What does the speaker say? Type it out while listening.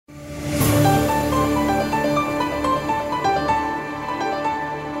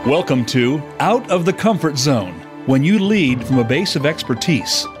Welcome to Out of the Comfort Zone. When you lead from a base of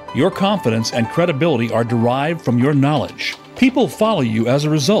expertise, your confidence and credibility are derived from your knowledge. People follow you as a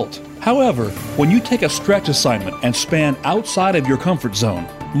result. However, when you take a stretch assignment and span outside of your comfort zone,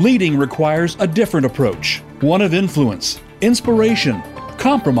 leading requires a different approach, one of influence, inspiration,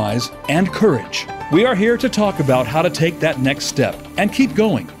 compromise, and courage. We are here to talk about how to take that next step and keep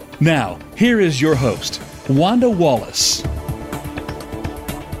going. Now, here is your host, Wanda Wallace.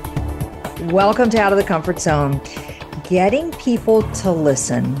 Welcome to Out of the Comfort Zone. Getting people to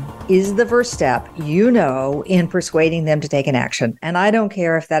listen is the first step, in persuading them to take an action. And I don't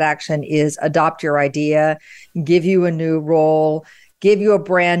care if that action is adopt your idea, give you a new role, give you a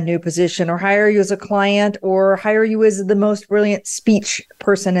brand new position, or hire you as a client, or hire you as the most brilliant speech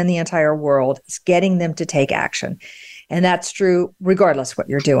person in the entire world. It's getting them to take action. And that's true regardless what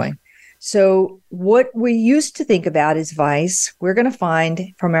you're doing. So what we used to think about is advice, we're going to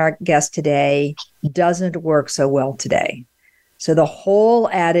find from our guest today, doesn't work so well today. So the whole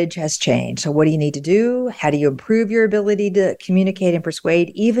adage has changed. So what do you need to do? How do you improve your ability to communicate and persuade,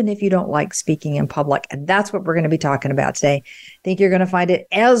 even if you don't like speaking in public? And that's what we're going to be talking about today. I think you're going to find it,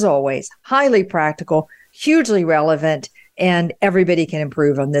 as always, highly practical, hugely relevant, and everybody can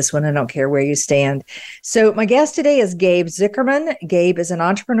improve on this one. I don't care where you stand. So my guest today is Gabe Zichermann. Gabe is an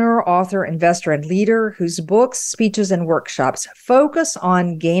entrepreneur, author, investor, and leader whose books, speeches, and workshops focus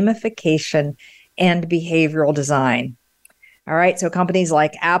on gamification and behavioral design. All right. So companies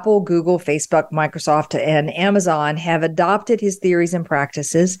like Apple, Google, Facebook, Microsoft, and Amazon have adopted his theories and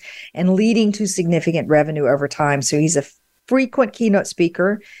practices and leading to significant revenue over time. So he's a frequent keynote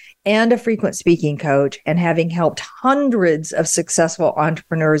speaker and a frequent speaking coach, and having helped hundreds of successful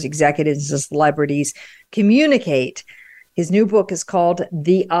entrepreneurs, executives, and celebrities communicate. His new book is called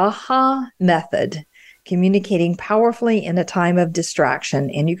The Aha Method, Communicating Powerfully in a Time of Distraction.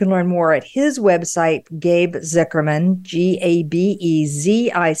 And you can learn more at his website, Gabe Zichermann,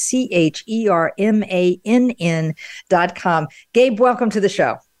 GabeZichermann.com. Gabe, welcome to the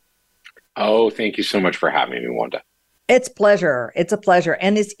show. Oh, thank you so much for having me, Wanda. It's pleasure. It's a pleasure.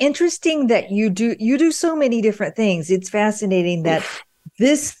 And it's interesting that you do so many different things. It's fascinating that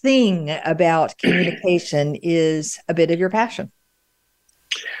this thing about communication is a bit of your passion.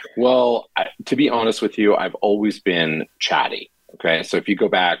 Well, to be honest with you, I've always been chatty. Okay. So if you go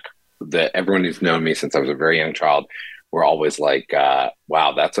back, everyone who's known me since I was a very young child, we're always like,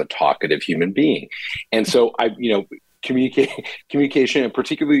 wow, that's a talkative human being. And so communication, and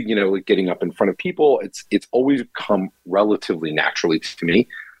particularly, like getting up in front of people, it's always come relatively naturally to me.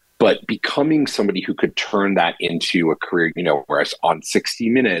 But becoming somebody who could turn that into a career, where I was on 60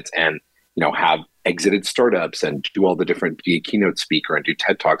 Minutes and, have exited startups and do all the different, be a keynote speaker and do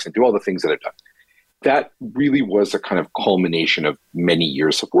TED Talks and do all the things that I've done. That really was a kind of culmination of many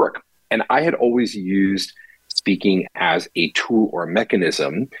years of work. And I had always used speaking as a tool or a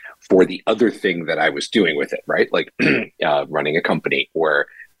mechanism for the other thing that I was doing with it, right? Like running a company or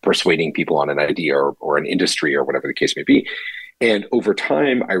persuading people on an idea or an industry or whatever the case may be. And over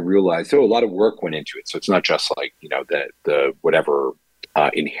time, I realized, a lot of work went into it. So it's not just like, the whatever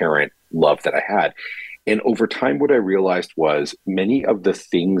inherent love that I had. And over time, what I realized was many of the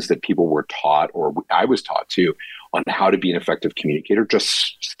things that people were taught, or I was taught too, on how to be an effective communicator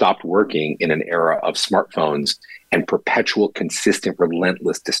just stopped working in an era of smartphones and perpetual, consistent,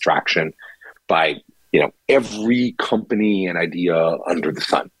 relentless distraction by, every company and idea under the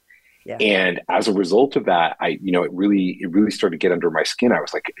sun. Yeah. And as a result of that, it really started to get under my skin. I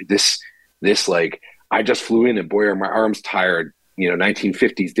was like, this like, I just flew in and boy, are my arms tired,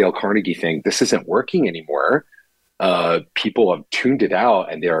 1950s Dale Carnegie thing. This isn't working anymore. People have tuned it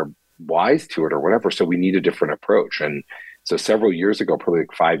out and they're wise to it or whatever. So we need a different approach. And so several years ago, probably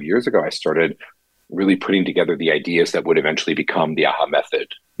like 5 years ago, I started really putting together the ideas that would eventually become the Aha Method,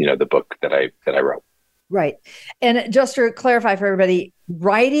 the book that I wrote. Right. And just to clarify for everybody,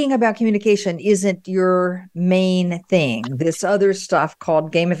 writing about communication isn't your main thing. This other stuff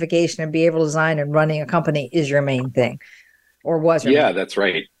called gamification and behavioral design and running a company is your main thing, or was your main thing. That's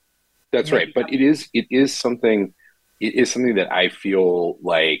right. That's right. But it is something that I feel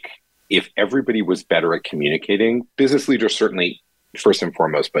like if everybody was better at communicating, business leaders certainly first and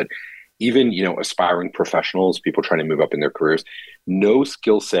foremost, but even, aspiring professionals, people trying to move up in their careers, no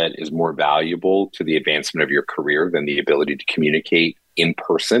skill set is more valuable to the advancement of your career than the ability to communicate in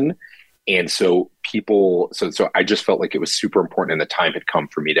person. And so so I just felt like it was super important, and the time had come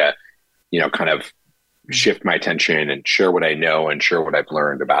for me to, kind of shift my attention and share what I know and share what I've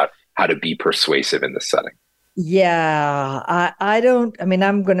learned about how to be persuasive in this setting. Yeah, I don't, I mean,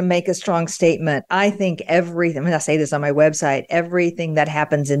 I'm going to make a strong statement. I think everything, I mean, I say this on my website, everything that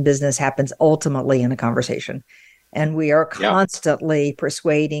happens in business happens ultimately in a conversation. And we are Yeah. constantly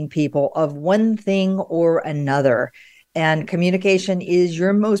persuading people of one thing or another. And communication is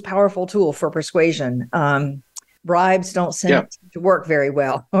your most powerful tool for persuasion. Bribes don't Yeah. seem to work very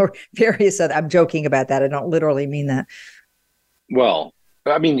well, or various other, I'm joking about that. I don't literally mean that. Well,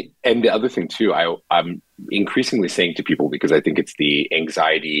 I mean, and the other thing too, I'm increasingly saying to people, because I think it's the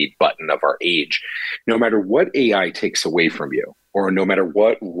anxiety button of our age, no matter what AI takes away from you, or no matter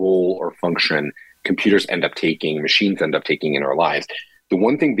what role or function computers end up taking, machines end up taking in our lives, the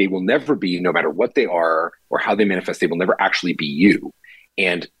one thing they will never be, no matter what they are or how they manifest, they will never actually be you.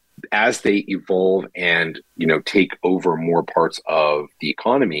 And as they evolve and, take over more parts of the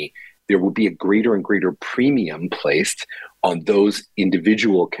economy, there will be a greater and greater premium placed on those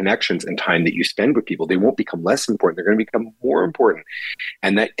individual connections and time that you spend with people. They won't become less important. They're going to become more important.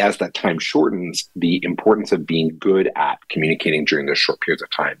 And that as that time shortens, the importance of being good at communicating during those short periods of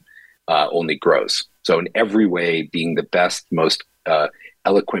time only grows. So in every way, being the best, most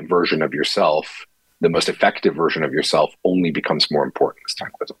eloquent version of yourself, the most effective version of yourself only becomes more important as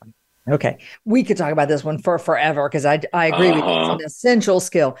time goes on. Okay. We could talk about this one for forever because I agree with you. It's an essential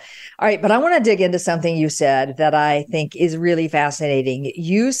skill. All right. But I want to dig into something you said that I think is really fascinating.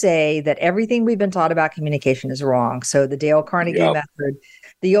 You say that everything we've been taught about communication is wrong. So the Dale Carnegie method,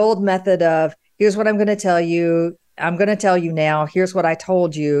 the old method of here's what I'm going to tell you. I'm going to tell you now. Here's what I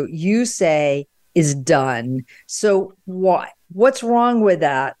told you. You say is done. So what's wrong with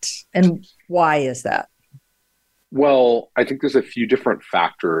that? And why is that? Well, I think there's a few different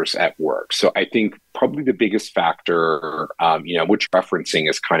factors at work. So I think probably the biggest factor, which referencing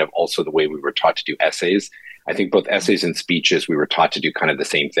is kind of also the way we were taught to do essays. I think both essays and speeches, we were taught to do kind of the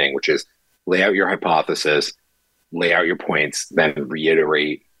same thing, which is lay out your hypothesis, lay out your points, then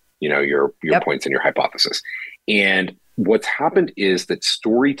reiterate, your points and your hypothesis. And what's happened is that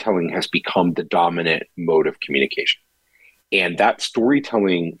storytelling has become the dominant mode of communication. And that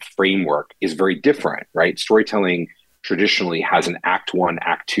storytelling framework is very different, right? Storytelling traditionally has an act one,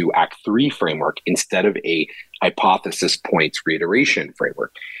 act two, act three framework instead of a hypothesis, points, reiteration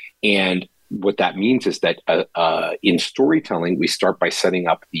framework. And what that means is that in storytelling, we start by setting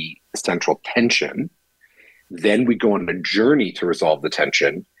up the central tension. Then we go on a journey to resolve the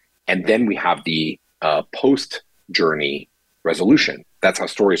tension. And then we have the post-journey resolution. That's how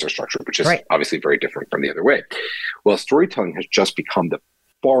stories are structured, which is obviously very different from the other way. Well, storytelling has just become the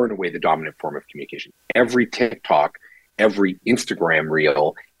far and away the dominant form of communication. Every TikTok, every Instagram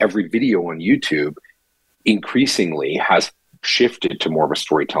reel, every video on YouTube increasingly has shifted to more of a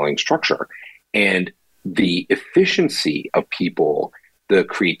storytelling structure. And the efficiency of people, the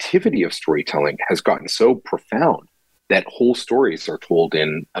creativity of storytelling has gotten so profound that whole stories are told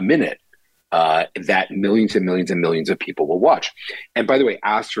in a minute. That millions and millions and millions of people will watch. And by the way,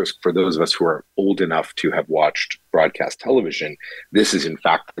 asterisk for those of us who are old enough to have watched broadcast television, this is in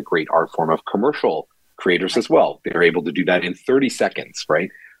fact the great art form of commercial creators as well. They're able to do that in 30 seconds, right?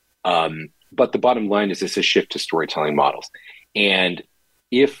 But the bottom line is this is a shift to storytelling models. And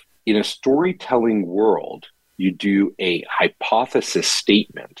if in a storytelling world, you do a hypothesis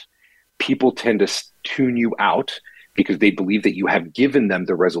statement, people tend to tune you out because they believe that you have given them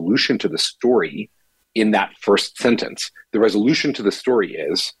the resolution to the story in that first sentence. The resolution to the story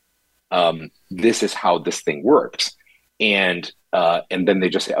is, this is how this thing works. And then they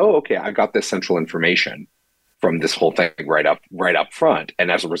just say, oh, okay, I got this central information from this whole thing right up front.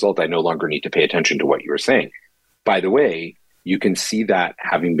 And as a result, I no longer need to pay attention to what you were saying. By the way, you can see that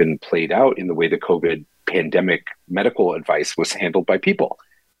having been played out in the way the COVID pandemic medical advice was handled by people.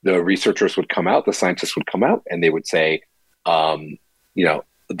 The researchers would come out, the scientists would come out, and they would say,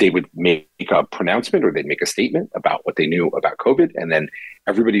 they would make a pronouncement or they'd make a statement about what they knew about COVID. And then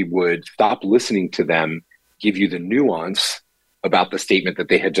everybody would stop listening to them, give you the nuance about the statement that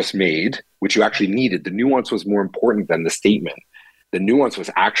they had just made, which you actually needed. The nuance was more important than the statement. The nuance was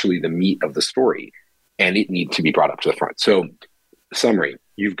actually the meat of the story, and it needed to be brought up to the front. So, summary,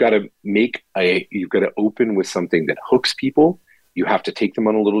 you've got to open with something that hooks people. You have to take them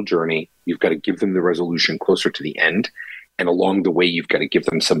on a little journey. You've got to give them the resolution closer to the end. And along the way, you've got to give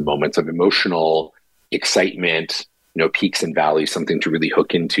them some moments of emotional excitement, peaks and valleys, something to really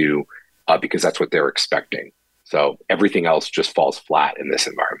hook into, because that's what they're expecting. So everything else just falls flat in this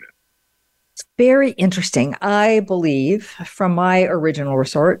environment. It's very interesting. I believe from my original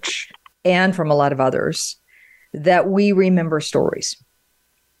research and from a lot of others that we remember stories.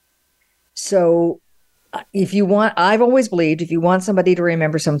 So if you want, I've always believed if you want somebody to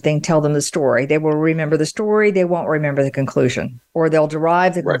remember something, tell them the story. They will remember the story. They won't remember the conclusion, or they'll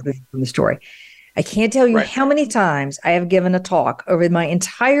derive the conclusion from the story. I can't tell you how many times I have given a talk over my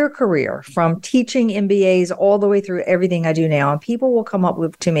entire career, from teaching MBAs all the way through everything I do now. And people will come up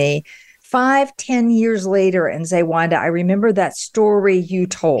to me 5-10 years later and say, Wanda, I remember that story you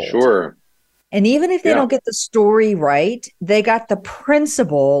told. Sure. And even if they don't get the story right, they got the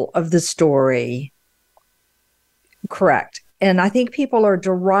principle of the story correct. And I think people are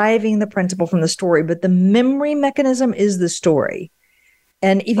deriving the principle from the story, but the memory mechanism is the story.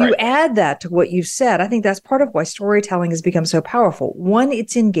 And if you add that to what you've said, I think that's part of why storytelling has become so powerful. 1,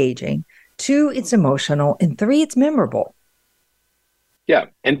 it's engaging. 2, it's emotional. And 3, it's memorable. Yeah.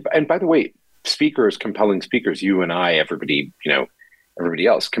 And by the way, speakers, compelling speakers, you and I, everybody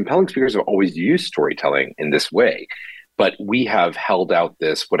else, compelling speakers have always used storytelling in this way. But we have held out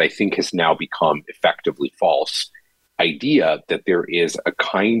this, what I think has now become effectively false, idea that there is a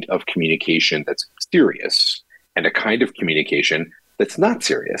kind of communication that's serious and a kind of communication that's not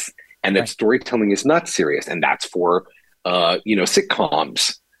serious, and that storytelling is not serious, and that's for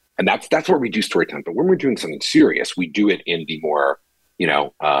sitcoms, and that's where we do storytelling. But when we're doing something serious, we do it in the more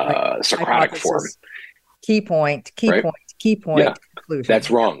Socratic form. Key point. Yeah. Conclusion.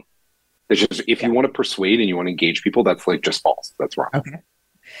 That's wrong. It's just, if you want to persuade and you want to engage people, that's like just false. That's wrong. Okay.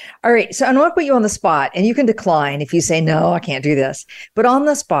 All right. So I want to put you on the spot, and you can decline if you say, no, I can't do this. But on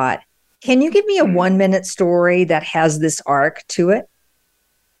the spot, can you give me a 1-minute story that has this arc to it?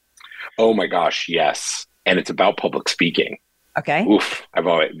 Oh my gosh, yes. And it's about public speaking. Okay. Oof.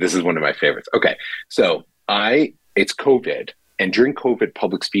 This is one of my favorites. Okay. So it's COVID. And during COVID,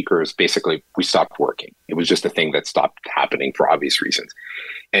 public speakers, basically, we stopped working. It was just a thing that stopped happening for obvious reasons.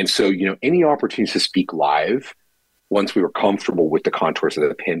 And so, any opportunities to speak live, once we were comfortable with the contours of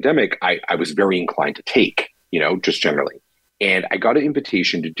the pandemic, I was very inclined to take, just generally. And I got an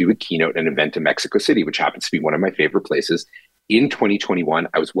invitation to do a keynote and event in Mexico City, which happens to be one of my favorite places. In 2021,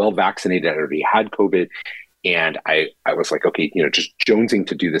 I was well vaccinated. I already had COVID. And I was like, okay, just jonesing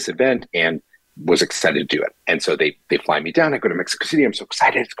to do this event, and was excited to do it. And so they fly me down. I go to Mexico City. I'm so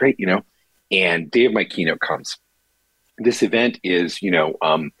excited. It's great, And day of my keynote comes. This event is,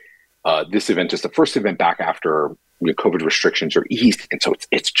 this event is the first event back after COVID restrictions are eased. And so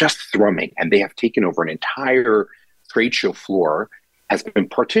it's just thrumming. And they have taken over an entire trade show floor, has been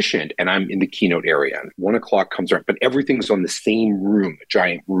partitioned, and I'm in the keynote area. And 1:00 comes around, but everything's on the same room, a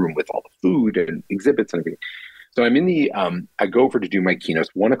giant room with all the food and exhibits and everything. So I'm in I go over to do my keynotes,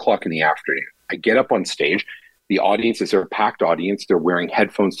 1:00 in the afternoon. I get up on stage. The audience is a packed audience. They're wearing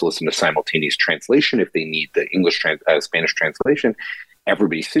headphones to listen to simultaneous translation if they need the Spanish translation.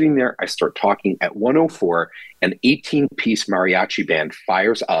 Everybody's sitting there. I start talking. At 1:04, an 18-piece mariachi band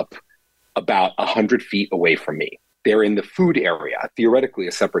fires up about 100 feet away from me. They're in the food area, theoretically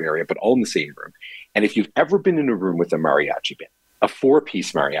a separate area, but all in the same room. And if you've ever been in a room with a mariachi band, a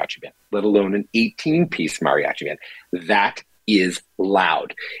 4-piece mariachi band, let alone an 18-piece mariachi band, that is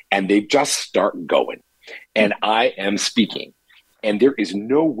loud. And they just start going. And I am speaking. And there is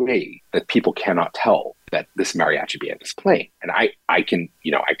no way that people cannot tell that this mariachi band is playing. And I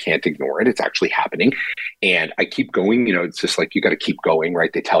can't ignore it. It's actually happening. And I keep going, it's just like, you got to keep going,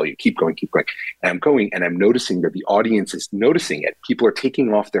 right? They tell you, keep going. And I'm going, and I'm noticing that the audience is noticing it. People are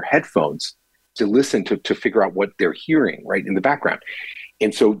taking off their headphones to listen to figure out what they're hearing, right, in the background.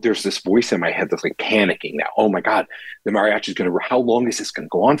 And so there's this voice in my head that's like panicking now. Oh my God, the mariachi is going to, how long is this going to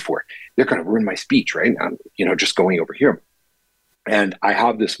go on for? They're going to ruin my speech, right? I'm, just going over here. And I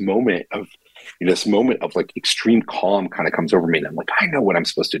have this moment of like extreme calm kind of comes over me. And I'm like, I know what I'm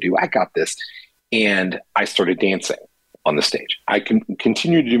supposed to do. I got this. And I started dancing on the stage. I can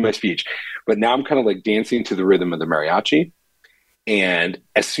continue to do my speech, but now I'm kind of like dancing to the rhythm of the mariachi. And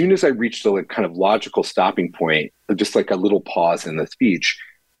as soon as I reached the like kind of logical stopping point, just like a little pause in the speech,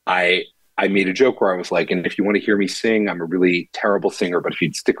 I made a joke where I was like, and if you want to hear me sing, I'm a really terrible singer, but if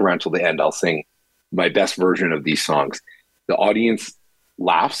you'd stick around till the end, I'll sing my best version of these songs. The audience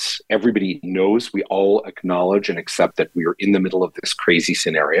laughs. Everybody knows, we all acknowledge and accept that we are in the middle of this crazy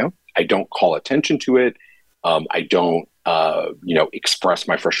scenario. I don't call attention to it. I don't, express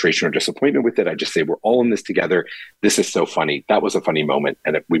my frustration or disappointment with it. I just say, we're all in this together. This is so funny. That was a funny moment.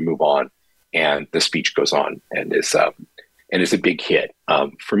 And if we move on, and the speech goes on and is a big hit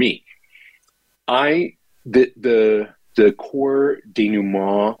for me. The core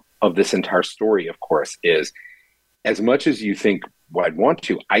denouement of this entire story, of course, is as much as you think, well, I'd want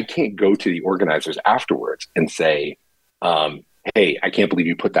to, I can't go to the organizers afterwards and say, hey, I can't believe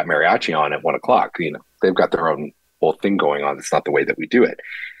you put that mariachi on at 1:00. They've got their own whole thing going on. It's not the way that we do it.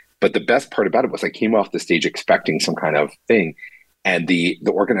 But the best part about it was I came off the stage expecting some kind of thing. And the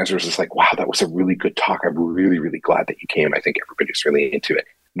organizer was just like, wow, that was a really good talk. I'm really, really glad that you came. I think everybody's really into it.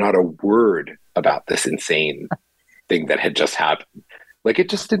 Not a word about this insane thing that had just happened. Like, it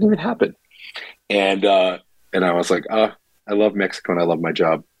just didn't even happen. And I was like, I love Mexico and I love my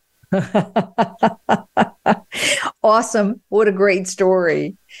job. Awesome. What a great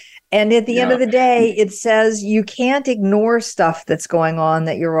story. And at the end of the day, it says you can't ignore stuff that's going on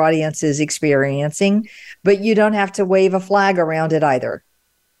that your audience is experiencing, but you don't have to wave a flag around it either.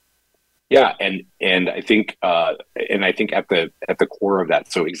 Yeah, and I think at the core of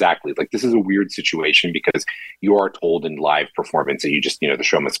that, so exactly, like, this is a weird situation because you are told in live performance and you just, the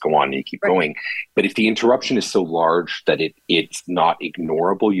show must go on and you keep going. But if the interruption is so large that it's not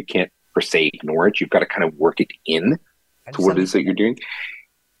ignorable, you can't per se ignore it. You've got to kind of work it in to what it is that you're doing.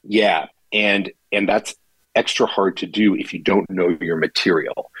 Yeah, and that's extra hard to do if you don't know your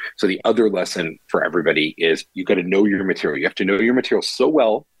material. So the other lesson for everybody is you got to know your material. You have to know your material so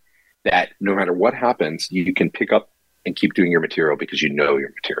well that no matter what happens, you can pick up and keep doing your material because you know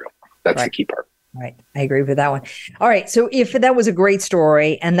your material. That's the key part. Right. I agree with that one. All right. So if that was a great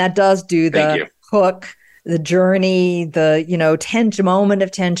story, and that does do the hook, the journey, the, moment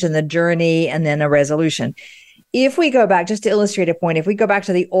of tension, the journey, and then a resolution. If we go back, just to illustrate a point, if we go back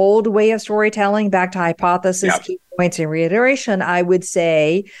to the old way of storytelling, back to hypothesis, key points, and reiteration, I would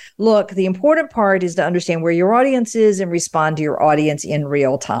say, look, the important part is to understand where your audience is and respond to your audience in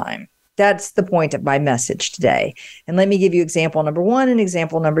real time. That's the point of my message today. And let me give you example number 1, and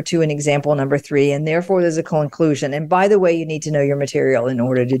example number 2, and example number 3. And therefore, there's a conclusion. And by the way, you need to know your material in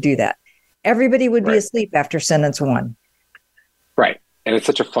order to do that. Everybody would be asleep after sentence 1. Right. And it's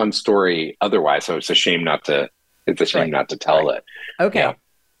such a fun story otherwise. So it's a shame not to tell it. Okay. Yeah.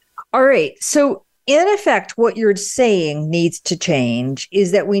 All right. So in effect, what you're saying needs to change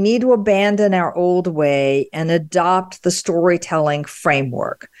is that we need to abandon our old way and adopt the storytelling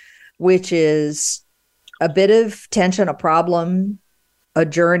framework, which is a bit of tension, a problem, a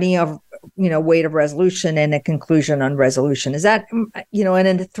journey of, way to resolution, and a conclusion on resolution. Is that, and in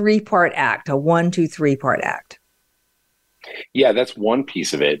a 3-part act, a 1, 2, 3-part act? Yeah, that's one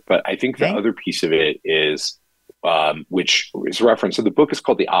piece of it. But I think the other piece of it is, which is referenced. So the book is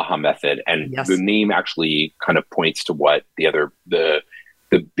called The Aha Method, and the name actually kind of points to what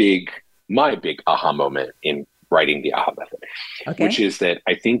my big aha moment in writing The Aha Method, which is that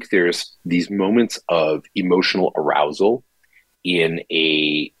I think there's these moments of emotional arousal in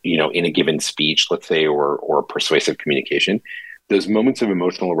a given speech, let's say, or persuasive communication. Those moments of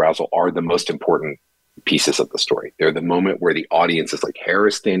emotional arousal are the most important pieces of the story. They're the moment where the audience is like hair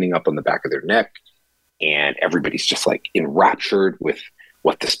is standing up on the back of their neck, and everybody's just like enraptured with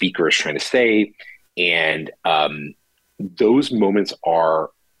what the speaker is trying to say. And those moments are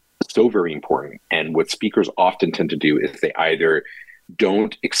so very important. And what speakers often tend to do is they either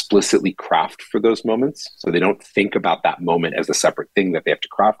don't explicitly craft for those moments. So they don't think about that moment as a separate thing that they have to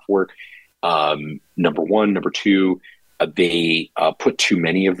craft for. Number one. Number two, they put too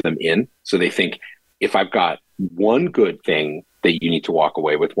many of them in. So they think, if I've got one good thing that you need to walk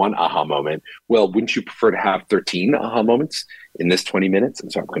away with, one aha moment, well, wouldn't you prefer to have 13 aha moments in this 20 minutes?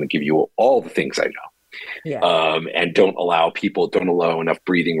 And so I'm going to give you all the things I know. And don't allow enough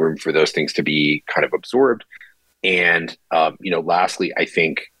breathing room for those things to be kind of absorbed. And, lastly, I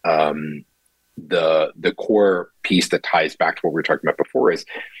think the core piece that ties back to what we were talking about before is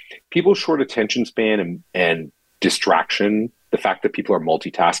people's short attention span and distraction, the fact that people are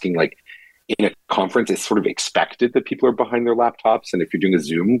multitasking. Like, in a conference, it's sort of expected that people are behind their laptops. And if you're doing a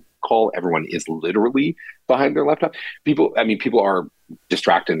Zoom call, everyone is literally behind their laptop. People are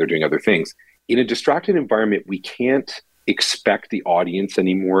distracted and they're doing other things. In a distracted environment, we can't expect the audience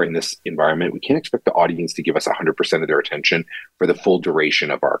anymore in this environment. We can't expect the audience to give us 100% of their attention for the full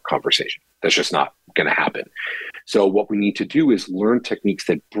duration of our conversation. That's just not going to happen. So what we need to do is learn techniques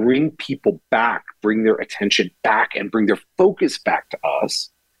that bring people back, bring their attention back, and bring their focus back to us,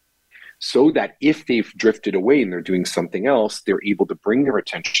 so that if they've drifted away and they're doing something else, they're able to bring their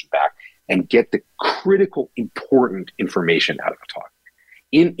attention back and get the critical, important information out of a talk.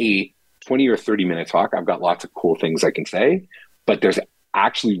 In a 20 or 30-minute talk, I've got lots of cool things I can say, but there's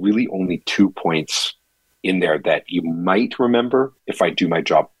actually really only 2 points in there that you might remember if I do my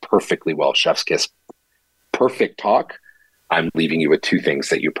job perfectly well. Chef's kiss, perfect talk. I'm leaving you with 2 things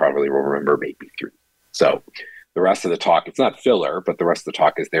that you probably will remember, maybe 3. So the rest of the talk, it's not filler, but the rest of the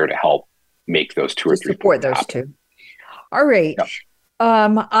talk is there to help make those 2 or 3 support those happen. 2. All right.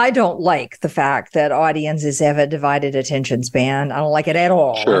 I don't like the fact that audiences have a divided attention span. I don't like it at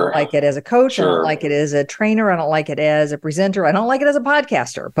all. Sure. I don't like it as a coach. I Sure. don't like it as a trainer. I don't like it as a presenter. I don't like it as a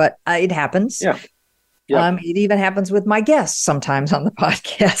podcaster, but it happens. Yeah. Yeah. It even happens with my guests sometimes on the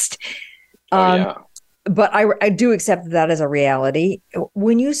podcast. Yeah. But I do accept that as a reality.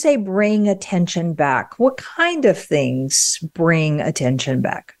 When you say bring attention back, what kind of things bring attention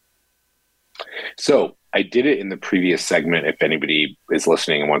back? So I did it in the previous segment, if anybody is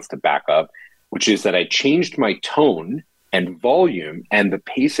listening and wants to back up, which is that I changed my tone and volume and the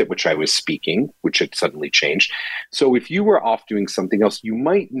pace at which I was speaking, which had suddenly changed. So if you were off doing something else, you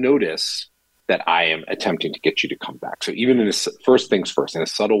might notice that I am attempting to get you to come back. So even in first things first, in a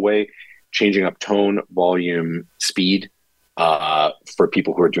subtle way, changing up tone, volume, speed for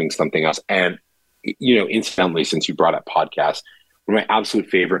people who are doing something else. And, incidentally, since you brought up podcasts, one of my absolute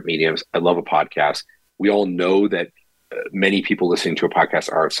favorite mediums, I love a podcast. We all know that many people listening to a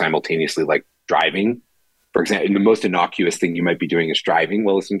podcast are simultaneously like driving. For example, and the most innocuous thing you might be doing is driving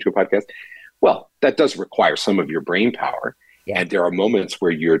while listening to a podcast. Well, that does require some of your brain power. Yeah. And there are moments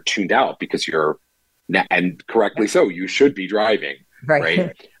where you're tuned out because and correctly so, you should be driving,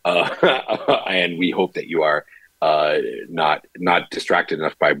 right? And we hope that you are not distracted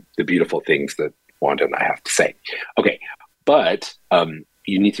enough by the beautiful things that Wanda and I have to say. Okay, but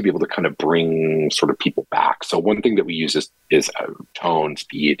you need to be able to kind of bring sort of people back. So one thing that we use is tone,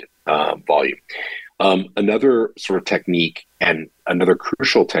 speed, volume. Another sort of technique and another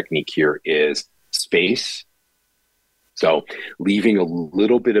crucial technique here is space. So leaving a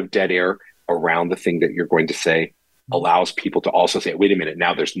little bit of dead air around the thing that you're going to say allows people to also say, wait a minute,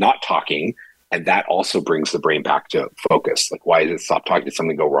 now there's not talking. And that also brings the brain back to focus. Like, why did it stop talking? Did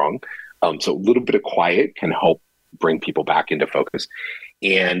something go wrong? So a little bit of quiet can help bring people back into focus.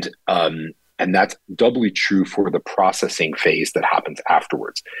 And that's doubly true for the processing phase that happens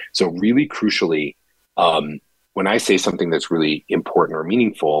afterwards. So really crucially, when I say something that's really important or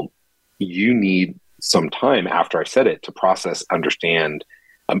meaningful, you need some time after I said it to process, understand,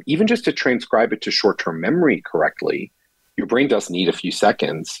 even just to transcribe it to short-term memory correctly. Your brain does need a few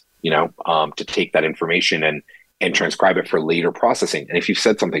seconds, to take that information and transcribe it for later processing. And if you've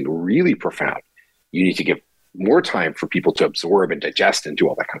said something really profound, you need to give more time for people to absorb and digest and do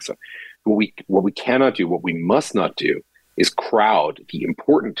all that kind of stuff. What we cannot do, what we must not do, is crowd the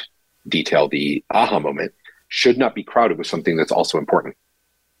important detail. The aha moment should not be crowded with something that's also important.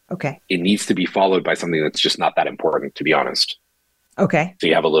 Okay. It needs to be followed by something that's just not that important, to be honest. Okay. So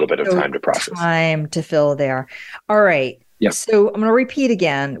you have a little bit of time to process. Time to fill there. All right. Yep. So I'm going to repeat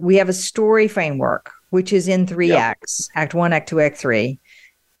again. We have a story framework, which is in 3 acts, Act 1, Act 2, Act 3,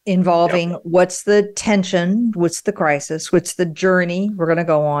 involving what's the tension, what's the crisis, what's the journey we're going to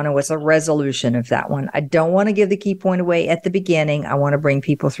go on, and what's the resolution of that one. I don't want to give the key point away at the beginning. I want to bring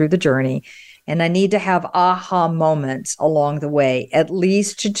people through the journey. And I need to have aha moments along the way, at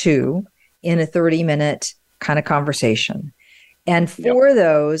least 2 in a 30-minute kind of conversation. And for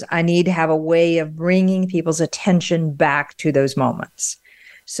those, I need to have a way of bringing people's attention back to those moments.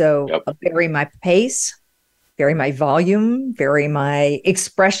 So vary my pace, vary my volume, vary my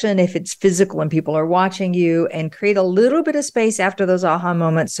expression if it's physical and people are watching you, and create a little bit of space after those aha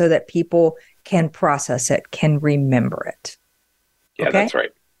moments so that people can process it, can remember it. Yeah, okay? That's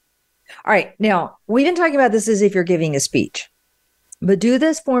right. All right. Now, we've been talking about this as if you're giving a speech. But do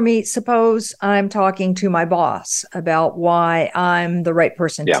this for me. Suppose I'm talking to my boss about why I'm the right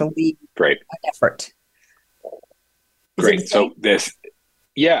person to lead an effort. Great. So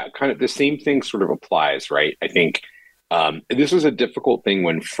kind of the same thing sort of applies, right? I think this was a difficult thing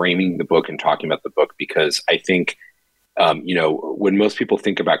when framing the book and talking about the book, because I think, when most people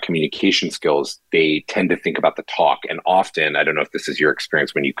think about communication skills, they tend to think about the talk. And often, I don't know if this is your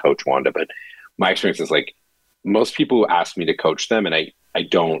experience when you coach, Wanda, but my experience is like most people ask me to coach them, and I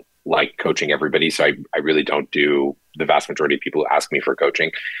don't like coaching everybody. So I really don't do the vast majority of people who ask me for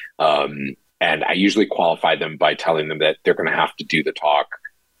coaching. And I usually qualify them by telling them that they're going to have to do the talk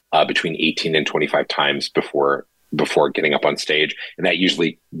between 18 and 25 times before getting up on stage. And that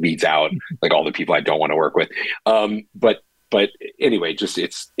usually weeds out like all the people I don't want to work with. But anyway, just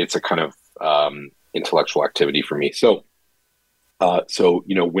it's a kind of intellectual activity for me. So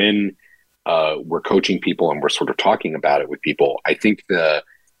when we're coaching people and we're sort of talking about it with people, I think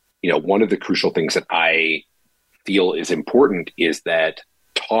one of the crucial things that I feel is important is that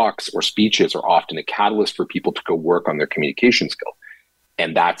talks or speeches are often a catalyst for people to go work on their communication skill.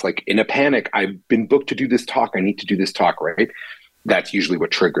 And that's like, in a panic, I've been booked to do this talk, I need to do this talk, right? That's usually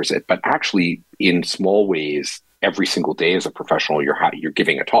what triggers it. But actually, in small ways, every single day as a professional, you're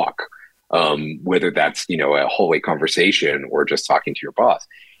giving a talk. whether that's, a hallway conversation or just talking to your boss.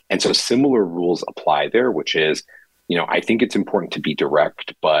 And so similar rules apply there, which is, I think it's important to be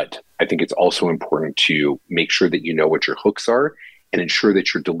direct, but I think it's also important to make sure that you know what your hooks are and ensure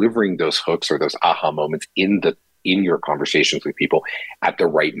that you're delivering those hooks or those aha moments in your conversations with people at the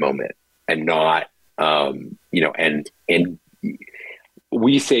right moment, and not, and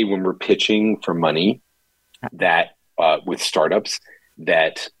we say when we're pitching for money that with startups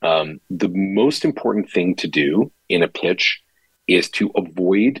that the most important thing to do in a pitch is to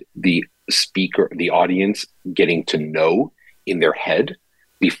avoid the audience getting to know in their head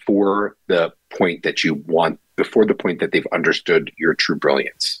before the point that they've understood your true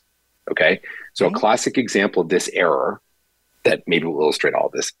brilliance. Okay. So a classic example of this error that maybe will illustrate all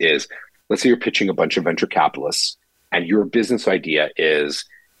this is, let's say you're pitching a bunch of venture capitalists and your business idea is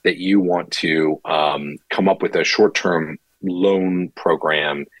that you want to come up with a short-term loan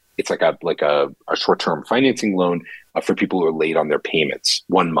program. It's like a short-term financing loan for people who are late on their payments,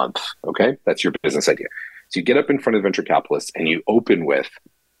 1 month. Okay. That's your business idea. So you get up in front of venture capitalists and you open with,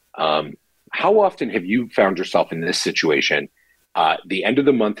 how often have you found yourself in this situation? The end of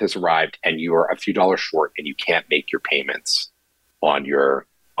the month has arrived and you are a few dollars short and you can't make your payments on your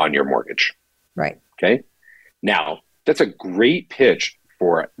mortgage. Right. Okay. Now, that's a great pitch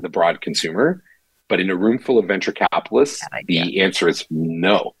for the broad consumer, but in a room full of venture capitalists, the answer is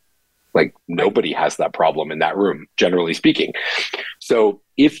no. Like nobody has that problem in that room, generally speaking. So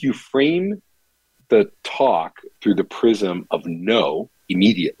if you frame the talk through the prism of no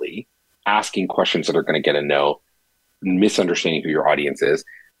immediately, asking questions that are going to get a no, misunderstanding who your audience is,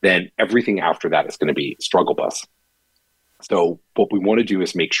 then everything after that is going to be struggle bus. So what we want to do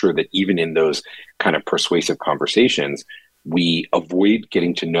is make sure that even in those kind of persuasive conversations, we avoid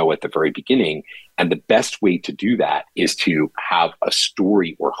getting to know at the very beginning. And the best way to do that is to have a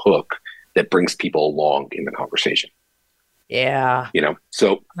story or hook that brings people along in the conversation. Yeah.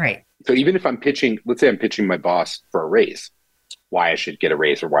 So, right. So even if let's say I'm pitching my boss for a raise, why I should get a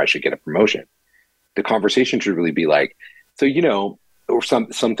raise or why I should get a promotion, the conversation should really be like, or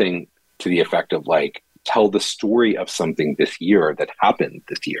something to the effect of like, tell the story of something this year that happened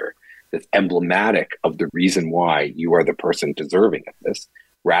this year that's emblematic of the reason why you are the person deserving of this,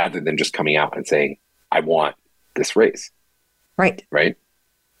 rather than just coming out and saying, I want this raise. Right. Right.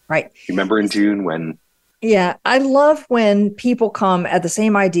 Right. You remember in June when? Yeah. I love when people come at the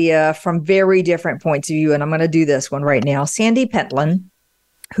same idea from very different points of view. And I'm going to do this one right now. Sandy Pentland,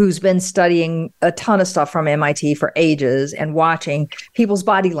 who's been studying a ton of stuff from MIT for ages and watching people's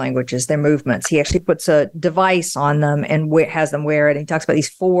body languages, their movements. He actually puts a device on them and has them wear it. And he talks about these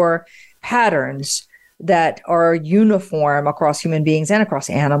 4 patterns that are uniform across human beings and across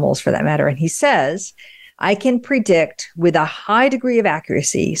animals for that matter. And he says, I can predict with a high degree of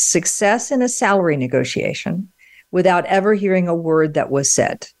accuracy success in a salary negotiation without ever hearing a word that was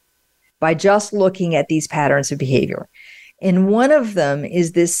said by just looking at these patterns of behavior. And one of them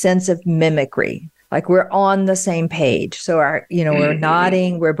is this sense of mimicry, like we're on the same page. So we're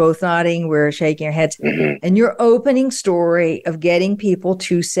nodding, we're both nodding, we're shaking our heads. And your opening story of getting people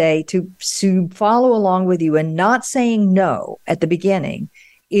to say, to follow along with you and not saying no at the beginning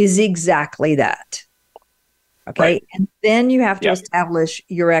is exactly that. Okay. Right. And then you have to establish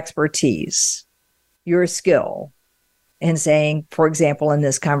your expertise, your skill, and saying, for example, in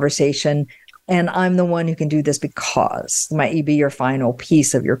this conversation, and I'm the one who can do this because might be your final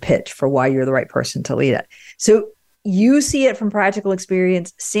piece of your pitch for why you're the right person to lead it. So you see it from practical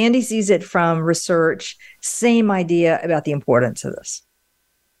experience. Sandy sees it from research. Same idea about the importance of this.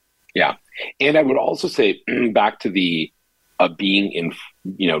 Yeah. And I would also say back to the being in,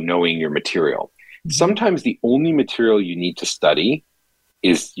 knowing your material. Sometimes the only material you need to study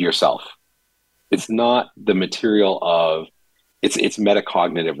is yourself. It's not the material of, it's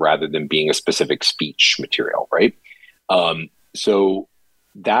metacognitive rather than being a specific speech material, right? So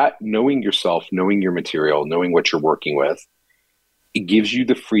that knowing yourself, knowing your material, knowing what you're working with, it gives you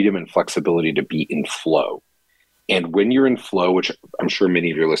the freedom and flexibility to be in flow. And when you're in flow, which I'm sure many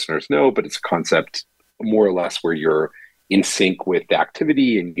of your listeners know, but it's a concept more or less where you're in sync with the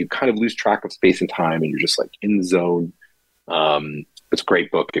activity and you kind of lose track of space and time and you're just like in the zone. It's a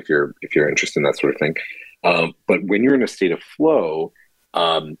great book if you're interested in that sort of thing. But when you're in a state of flow,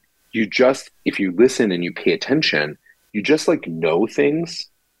 if you listen and you pay attention, you just like know things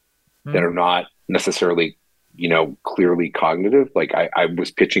that are not necessarily, clearly cognitive. Like I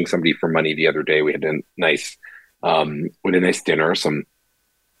was pitching somebody for money the other day. We had a nice dinner, some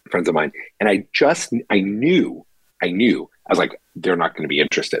friends of mine. And I knew, I was like, they're not going to be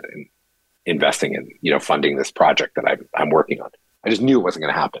interested in investing in, funding this project that I'm working on. I just knew it wasn't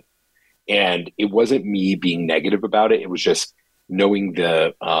going to happen. And it wasn't me being negative about it. It was just knowing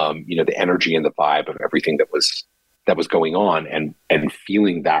the the energy and the vibe of everything that was going on, and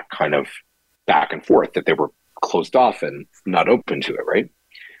feeling that kind of back and forth, that they were closed off and not open to it, right?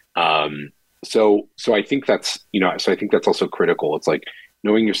 So I think that's also critical. It's like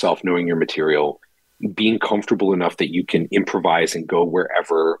knowing yourself, knowing your material, being comfortable enough that you can improvise and go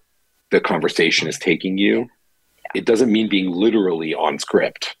wherever the conversation is taking you. It doesn't mean being literally on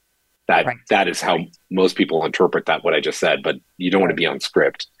script. That is how most people interpret that, what I just said, but you don't want to be on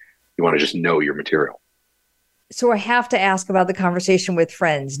script. You want to just know your material. So I have to ask about the conversation with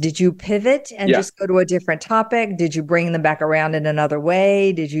friends. Did you pivot and just go to a different topic? Did you bring them back around in another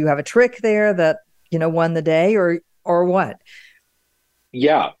way? Did you have a trick there that, won the day, or what?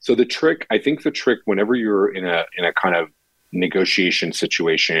 Yeah. So I think the trick, whenever you're in a kind of negotiation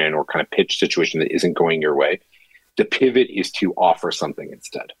situation or kind of pitch situation that isn't going your way, the pivot is to offer something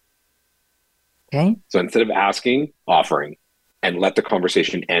instead. Okay. So instead of asking, offering, and let the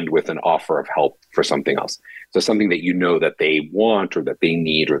conversation end with an offer of help for something else. So something that that they want, or that they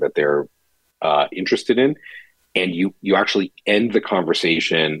need, or that they're interested in. And you actually end the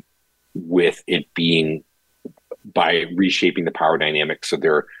conversation with it being by reshaping the power dynamic. So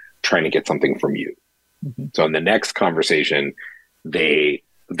they're trying to get something from you. Mm-hmm. So in the next conversation, they're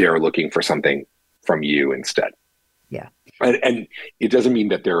looking for something from you instead. Yeah. And it doesn't mean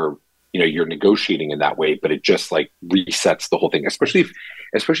that you're negotiating in that way, but it just like resets the whole thing, especially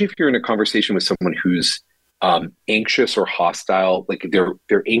if you're in a conversation with someone who's anxious or hostile, like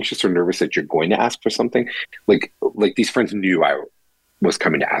they're anxious or nervous that you're going to ask for something. Like these friends knew I was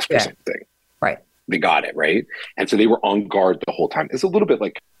coming to ask for something. Right. They got it, right? And so they were on guard the whole time. It's a little bit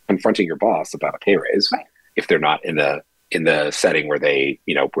like confronting your boss about a pay raise, right, if they're not in the setting where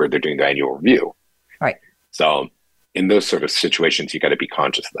where they're doing the annual review. Right. So in those sort of situations, you got to be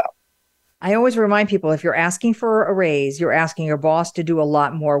conscious of that. I always remind people, if you're asking for a raise, you're asking your boss to do a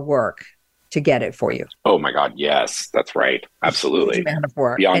lot more work to get it for you. Oh my God. Yes, that's right. Absolutely. Huge amount of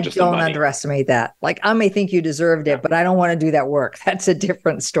work. Beyond and just don't the money. Underestimate that. Like, I may think you deserved it, but I don't want to do that work. That's a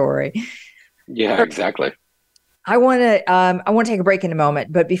different story. Yeah, exactly. I want to take a break in a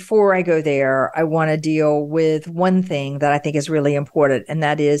moment, but before I go there, I want to deal with one thing that I think is really important, and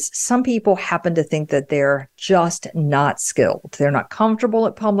that is some people happen to think that they're just not skilled. They're not comfortable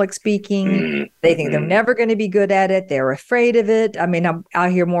at public speaking. Mm-hmm. They think they're never going to be good at it. They're afraid of it. I mean,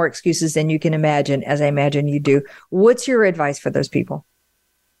 I hear more excuses than you can imagine, as I imagine you do. What's your advice for those people?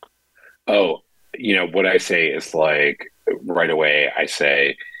 Oh, what I say is like right away, I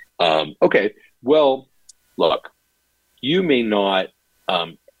say, okay, well, look, you may not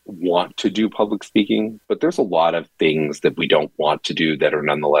want to do public speaking, but there's a lot of things that we don't want to do that are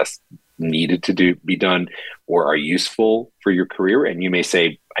nonetheless needed to be done or are useful for your career. And you may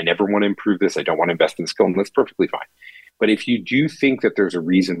say, I never want to improve this. I don't want to invest in skill, and that's perfectly fine. But if you do think that there's a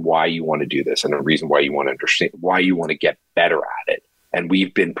reason why you want to do this and a reason why you want to understand, why you want to get better at it, and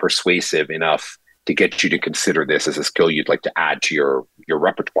we've been persuasive enough to get you to consider this as a skill you'd like to add to your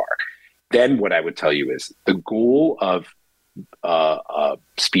repertoire, then what I would tell you is the goal of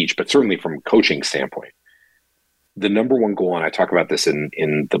speech, but certainly from a coaching standpoint, the number one goal, and I talk about this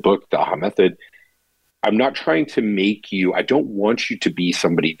in the book, The Aha Method, I'm not trying to I don't want you to be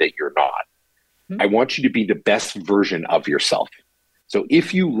somebody that you're not. Mm-hmm. I want you to be the best version of yourself. So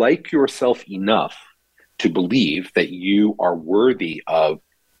if you like yourself enough to believe that you are worthy of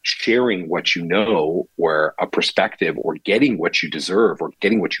sharing what you know, or a perspective, or getting what you deserve, or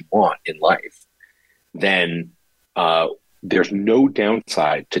getting what you want in life, then there's no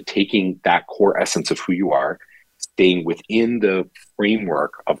downside to taking that core essence of who you are, staying within the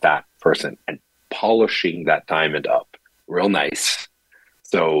framework of that person, and polishing that diamond up real nice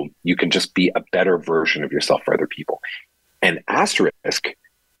so you can just be a better version of yourself for other people. And asterisk,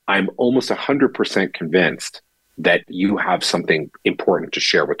 I'm almost 100% convinced that you have something important to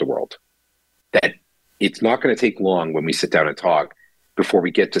share with the world, that it's not going to take long when we sit down and talk before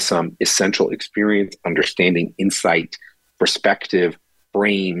we get to some essential experience, understanding, insight, perspective,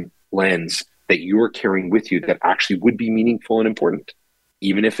 frame, lens that you're carrying with you that actually would be meaningful and important,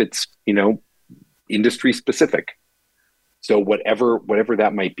 even if it's, industry specific. So whatever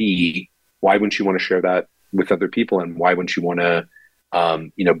that might be, why wouldn't you want to share that with other people? And why wouldn't you want to,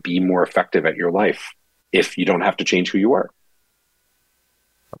 be more effective at your life if you don't have to change who you are?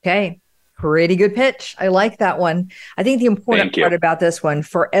 Okay. Pretty good pitch. I like that one. I think the important part about this one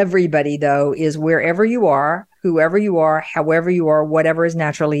for everybody, though, is wherever you are, whoever you are, however you are, whatever is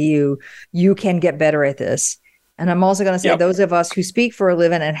naturally you can get better at this. And I'm also going to say those of us who speak for a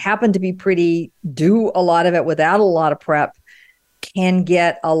living and happen to be do a lot of it without a lot of prep, can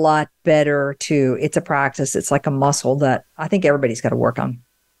get a lot better too. It's a practice. It's like a muscle that I think everybody's got to work on.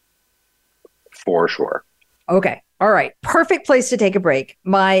 For sure. Okay. All right. Perfect place to take a break.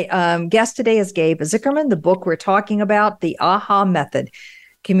 My guest today is Gabe Zichermann. The book we're talking about, The AHA Method,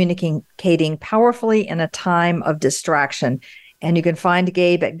 Communicating Powerfully in a Time of Distraction. And you can find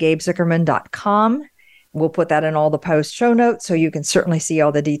Gabe at gabezichermann.com. We'll put that in all the post show notes, so you can certainly see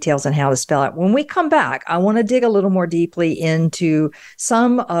all the details on how to spell it. When we come back, I want to dig a little more deeply into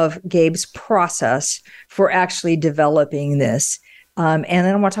some of Gabe's process for actually developing this. And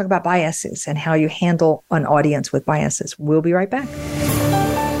then I want to talk about biases and how you handle an audience with biases. We'll be right back.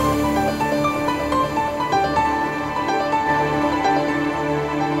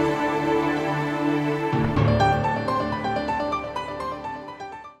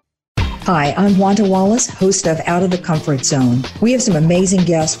 Hi, I'm Wanda Wallace, host of Out of the Comfort Zone. We have some amazing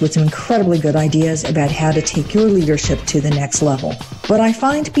guests with some incredibly good ideas about how to take your leadership to the next level. But I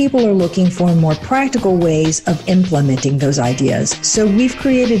find people are looking for more practical ways of implementing those ideas. So we've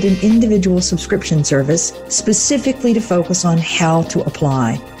created an individual subscription service specifically to focus on how to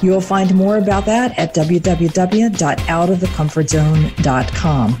apply. You'll find more about that at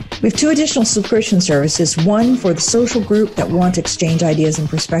www.outofthecomfortzone.com. We have 2 additional subscription services, one for the social group that want to exchange ideas and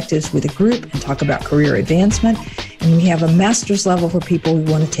perspectives with a group and talk about career advancement. And we have a master's level for people who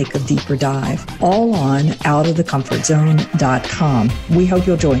want to take a deeper dive, all on outofthecomfortzone.com. We hope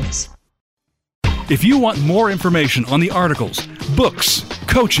you'll join us. If you want more information on the articles, books,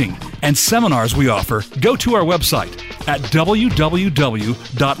 coaching, and seminars we offer, go to our website at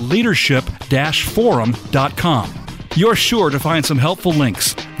www.leadership-forum.com. You're sure to find some helpful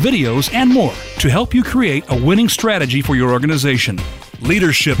links, videos, and more to help you create a winning strategy for your organization.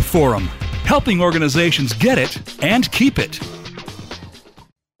 Leadership Forum, helping organizations get it and keep it.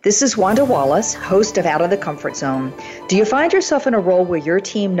 This is Wanda Wallace, host of Out of the Comfort Zone. Do you find yourself in a role where your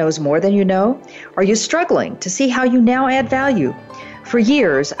team knows more than you know? Are you struggling to see how you now add value? For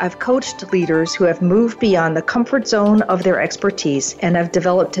years, I've coached leaders who have moved beyond the comfort zone of their expertise and have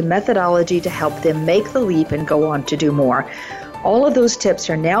developed a methodology to help them make the leap and go on to do more. All of those tips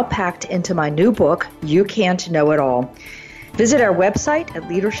are now packed into my new book, You Can't Know It All. Visit our website at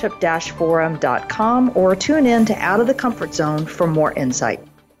leadership-forum.com or tune in to Out of the Comfort Zone for more insight.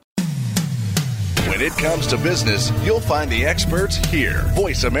 When it comes to business, you'll find the experts here.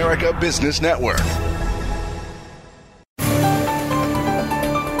 Voice America Business Network.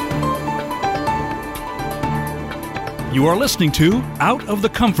 You are listening to Out of the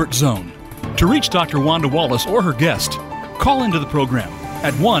Comfort Zone. To reach Dr. Wanda Wallace or her guest, call into the program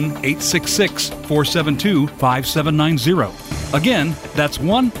at 1-866-472-5790. Again, that's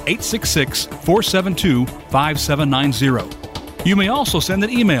 1-866-472-5790. You may also send an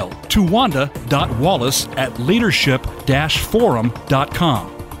email to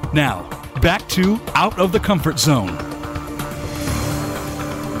wanda.wallace@leadership-forum.com. Now, back to Out of the Comfort Zone.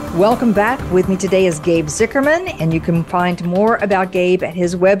 Welcome back. With me today is Gabe Zichermann, and you can find more about Gabe at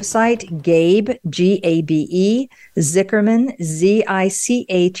his website, Gabe, G-A-B-E, Zichermann,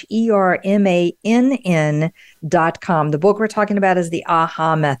 Zichermann.com. The book we're talking about is The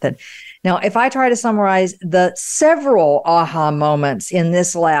AHA Method. Now, if I try to summarize the several aha moments in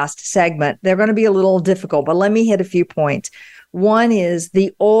this last segment, they're going to be a little difficult, but let me hit a few points. One is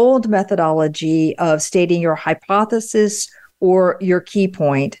the old methodology of stating your hypothesis or your key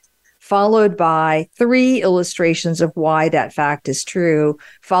point, followed by 3 illustrations of why that fact is true,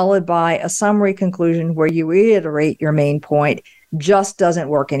 followed by a summary conclusion where you reiterate your main point, just doesn't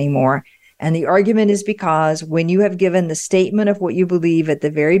work anymore. And the argument is because when you have given the statement of what you believe at the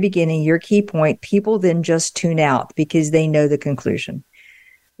very beginning, your key point, people then just tune out because they know the conclusion.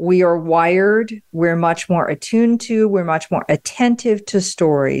 We are wired, we're much more attuned to, we're much more attentive to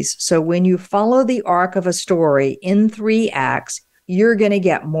stories. So when you follow the arc of a story in 3 acts, you're going to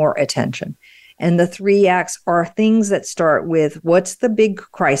get more attention. And the 3 acts are things that start with what's the big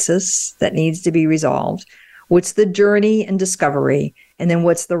crisis that needs to be resolved? What's the journey and discovery? And then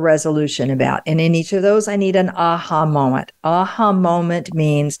what's the resolution about? And in each of those, I need an aha moment. Aha moment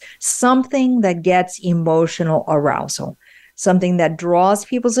means something that gets emotional arousal, something that draws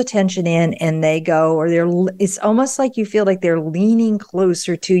people's attention in and they go, or it's almost like you feel like they're leaning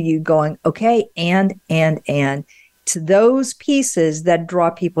closer to you going, okay, and to those pieces that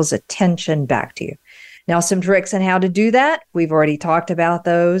draw people's attention back to you. Now, some tricks on how to do that. We've already talked about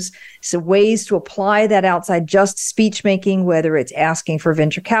those. So ways to apply that outside just speech making, whether it's asking for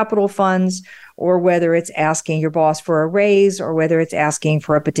venture capital funds or whether it's asking your boss for a raise or whether it's asking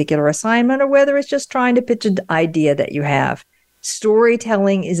for a particular assignment or whether it's just trying to pitch an idea that you have.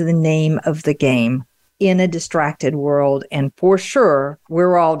 Storytelling is the name of the game. in a distracted world. And for sure,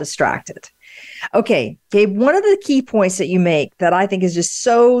 we're all distracted. Okay, Gabe, one of the key points that you make that I think is just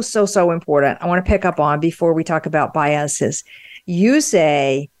so important, I want to pick up on before we talk about biases. You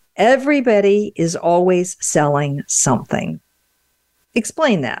say everybody is always selling something.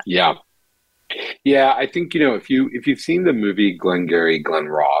 Explain that. Yeah. Yeah, I think, if you've seen the movie Glengarry Glen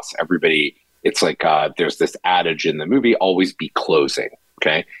Ross, everybody, it's like there's this adage in the movie, always be closing.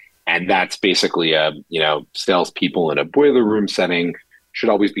 Okay. And that's basically salespeople in a boiler room setting should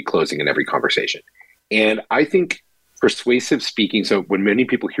always be closing in every conversation. And I think persuasive speaking, so when many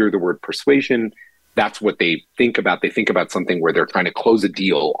people hear the word persuasion, that's what they think about. They think about something where they're trying to close a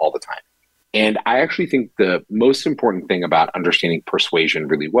deal all the time. And I actually think the most important thing about understanding persuasion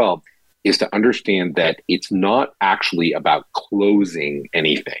really well is to understand that it's not actually about closing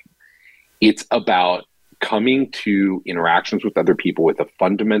anything. It's about coming to interactions with other people with a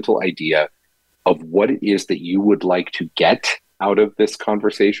fundamental idea of what it is that you would like to get out of this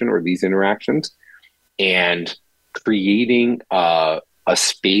conversation or these interactions, and creating a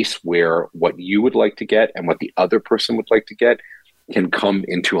space where what you would like to get and what the other person would like to get can come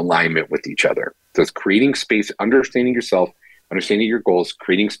into alignment with each other. So it's creating space, understanding yourself, understanding your goals,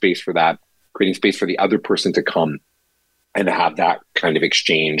 creating space for that, creating space for the other person to come and have that kind of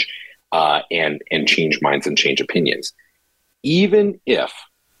exchange and change minds and change opinions. Even if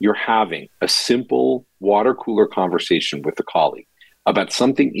you're having a simple water cooler conversation with a colleague about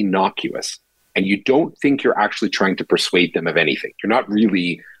something innocuous, and you don't think you're actually trying to persuade them of anything, you're not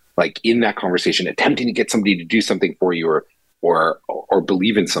really like in that conversation attempting to get somebody to do something for you or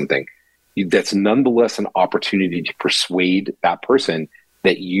believe in something, that's nonetheless an opportunity to persuade that person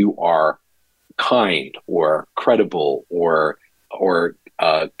that you are kind or credible or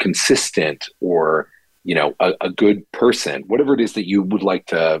consistent or a good person, whatever it is that you would like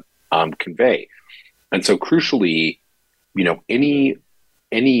to convey. And so crucially, any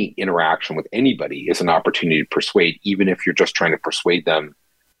interaction with anybody is an opportunity to persuade, even if you're just trying to persuade them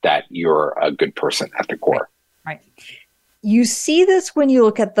that you're a good person at the core. Right. You see this when you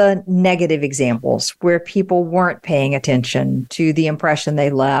look at the negative examples where people weren't paying attention to the impression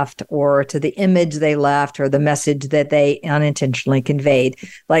they left or to the image they left or the message that they unintentionally conveyed.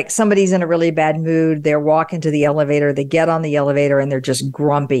 Like somebody's in a really bad mood, they're walking to the elevator, they get on the elevator and they're just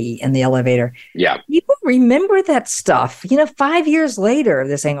grumpy in the elevator. Yeah. People remember that stuff. 5 years later,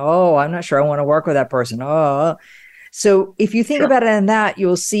 they're saying, oh, I'm not sure I want to work with that person. Oh. So if you think about it in that,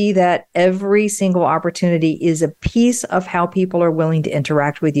 you'll see that every single opportunity is a piece of how people are willing to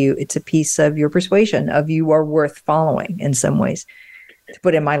interact with you. It's a piece of your persuasion of you are worth following in some ways, to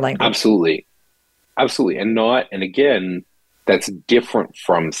put in my language. Absolutely. Absolutely. And again, that's different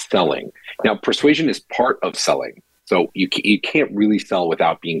from selling. Now, persuasion is part of selling. So you can't really sell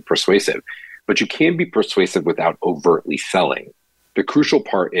without being persuasive, but you can be persuasive without overtly selling. The crucial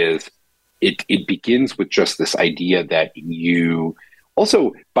part is it begins with just this idea that you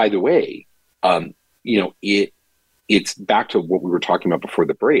also, by the way, it's back to what we were talking about before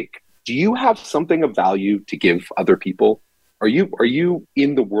the break. Do you have something of value to give other people? Are you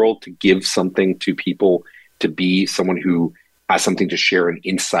in the world to give something to people, to be someone who has something to share, an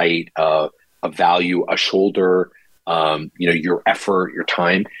insight, a value, a shoulder, your effort, your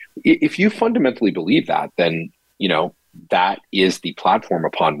time? If you fundamentally believe that, then, that is the platform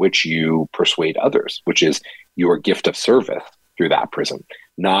upon which you persuade others, which is your gift of service through that prism,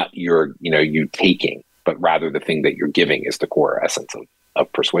 not you taking, but rather the thing that you're giving is the core essence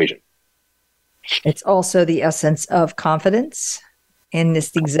of persuasion. It's also the essence of confidence, and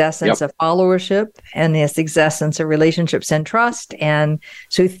it's the essence of followership, and it's the essence of relationships and trust. And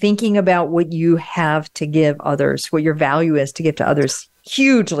so thinking about what you have to give others, what your value is to give to others,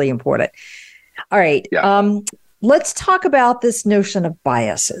 hugely important. All right. Yeah. Let's talk about this notion of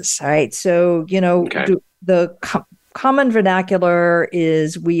biases. All right. So, the common vernacular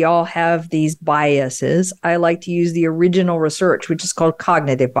is we all have these biases. I like to use the original research, which is called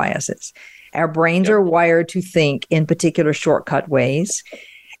cognitive biases. Our brains are wired to think in particular shortcut ways.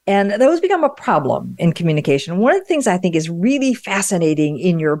 And those become a problem in communication. One of the things I think is really fascinating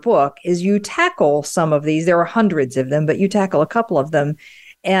in your book is you tackle some of these. There are hundreds of them, but you tackle a couple of them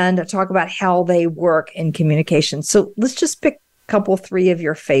and talk about how they work in communication. So let's just pick a couple, three of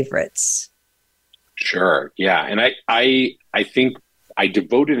your favorites. Sure. Yeah. And I think I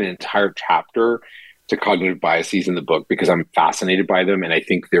devoted an entire chapter to cognitive biases in the book because I'm fascinated by them. And I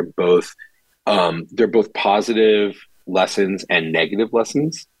think they're both positive lessons and negative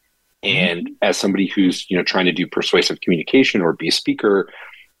lessons. And as somebody who's, trying to do persuasive communication or be a speaker,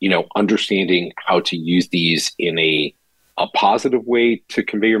 understanding how to use these in a a positive way to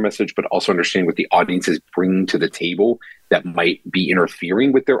convey your message, but also understanding what the audience is bringing to the table that might be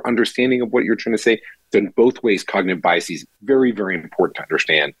interfering with their understanding of what you're trying to say. So in both ways, cognitive bias is very, very important to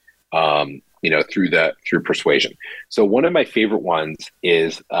understand, through persuasion. So one of my favorite ones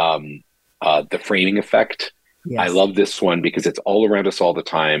is the framing effect. Yes. I love this one because it's all around us all the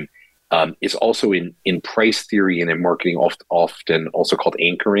time. It's also in price theory and in marketing often also called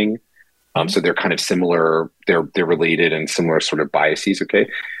anchoring. So they're kind of similar. They're related and similar sort of biases. Okay.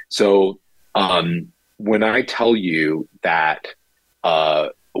 So when I tell you that,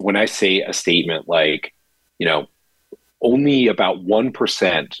 when I say a statement like, only about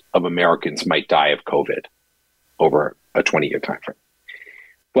 1% of Americans might die of COVID over a 20-year time frame.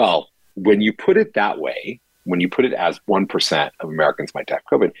 Well, when you put it that way, when you put it as 1% of Americans might die of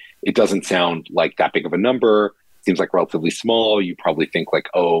COVID, it doesn't sound like that big of a number. It seems like relatively small. You probably think like,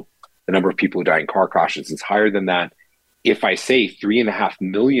 oh, the number of people who die in car crashes is higher than that. If I say 3.5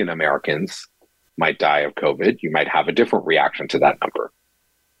 million Americans might die of COVID, you might have a different reaction to that number.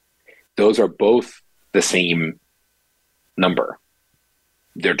 Those are both the same number.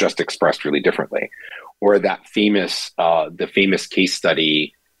 They're just expressed really differently. Or that the famous case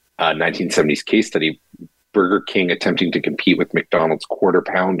study, 1970s case study, Burger King attempting to compete with McDonald's Quarter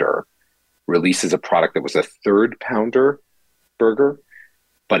Pounder releases a product that was a third pounder burger,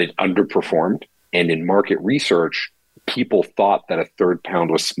 but it underperformed. And in market research, people thought that a third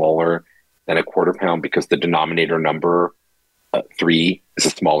pound was smaller than a quarter pound because the denominator number 3 is a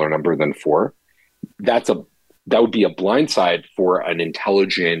smaller number than 4. That would be a blindside for an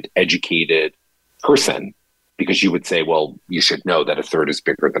intelligent, educated person, because you would say, well, you should know that a third is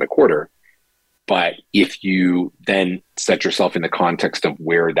bigger than a quarter. But if you then set yourself in the context of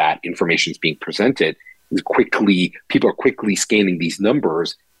where that information is being presented, people are quickly scanning these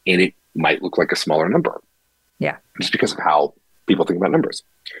numbers, and it might look like a smaller number. Yeah. Just because of how people think about numbers.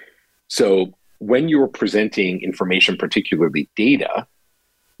 So when you're presenting information, particularly data,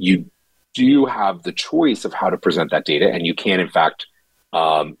 you do have the choice of how to present that data, and you can, in fact,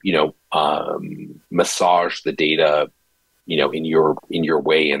 massage the data, in your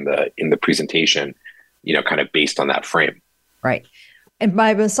way in the presentation, kind of based on that frame. Right. And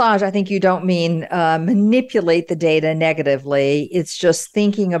by massage, I think you don't mean manipulate the data negatively. It's just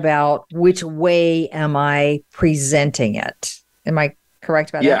thinking about which way am I presenting it. Am I correct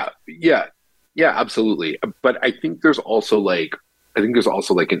about that? Yeah, absolutely. But I think there's also like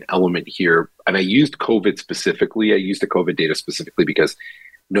an element here, and I used COVID specifically. I used the COVID data specifically because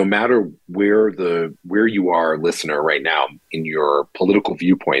no matter where you are, listener, right now in your political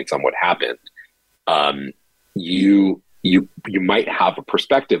viewpoints on what happened, you might have a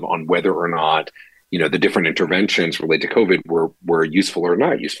perspective on whether or not the different interventions related to COVID were useful or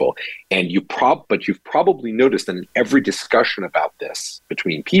not useful. And but you've probably noticed that in every discussion about this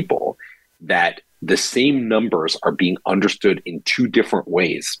between people, that the same numbers are being understood in two different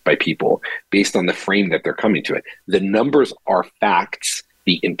ways by people based on the frame that they're coming to it. The numbers are facts.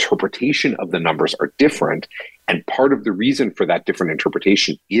 The interpretation of the numbers are different. And part of the reason for that different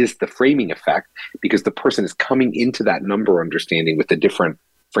interpretation is the framing effect, because the person is coming into that number understanding with a different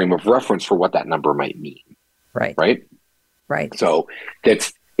frame of reference for what that number might mean. Right. So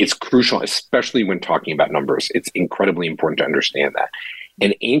it's crucial, especially when talking about numbers. It's incredibly important to understand that.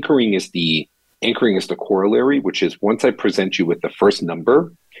 And anchoring is the corollary, which is once I present you with the first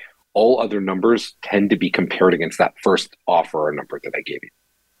number, all other numbers tend to be compared against that first offer or number that I gave you.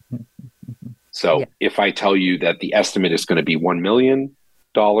 So if I tell you that the estimate is going to be $1 million,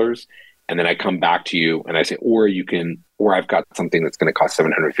 and then I come back to you and I say, or I've got something that's going to cost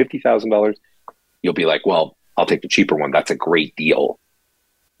 $750,000, you'll be like, well, I'll take the cheaper one. That's a great deal,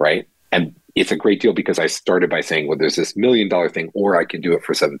 right? And it's a great deal because I started by saying, well, there's this $1 million thing, or I can do it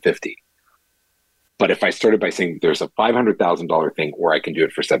for $750,000. But if I started by saying there's a $500,000 thing, or I can do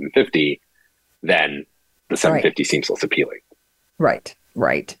it for $750,000, then the $750,000 seems less appealing. Right.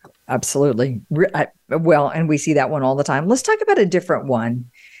 Absolutely. Well, and we see that one all the time. Let's talk about a different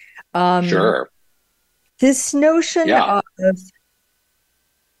one. Sure. This notion of,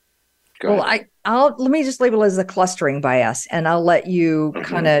 let me just label it as a clustering bias, and I'll let you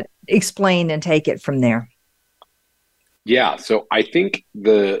kind of explain and take it from there. Yeah, so I think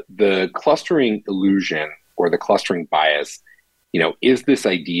the clustering illusion or the clustering bias, is this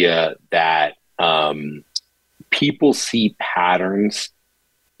idea that people see patterns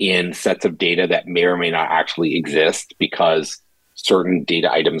in sets of data that may or may not actually exist because certain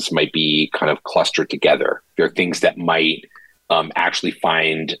data items might be kind of clustered together. There are things that might actually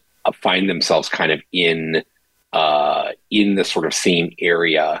find themselves kind of in the sort of same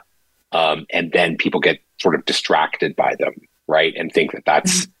area, and then people get sort of distracted by them, right? And think that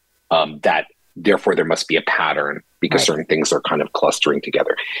that's that. Therefore, there must be a pattern because certain things are kind of clustering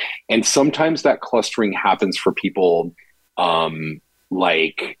together. And sometimes that clustering happens for people,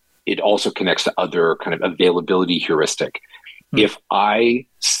 like it also connects to other kind of availability heuristic. If I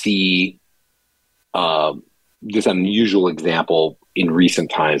see, this unusual example in recent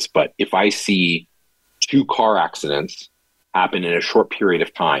times, but if I see 2 car accidents happen in a short period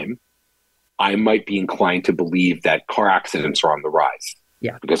of time, I might be inclined to believe that car accidents are on the rise.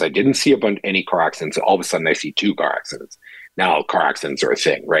 Yeah. Because I didn't see any car accidents. All of a sudden I see 2 car accidents. Now car accidents are a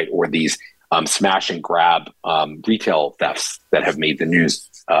thing, right? Or these smash and grab retail thefts that have made the news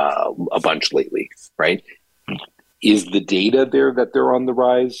a bunch lately, right? Is the data there that they're on the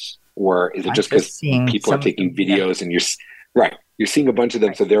rise? Or is it just because people are taking videos and you're seeing a bunch of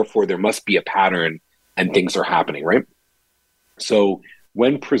them. So therefore there must be a pattern and things are happening, right? So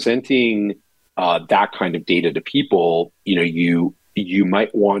when presenting that kind of data to people, you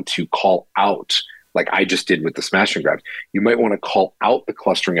might want to call out, like I just did with the smash and grabs, you might want to call out the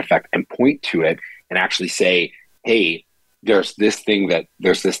clustering effect and point to it and actually say, hey, there's this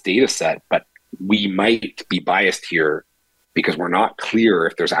data set, but we might be biased here because we're not clear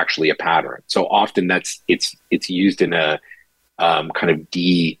if there's actually a pattern. So often it's used in a kind of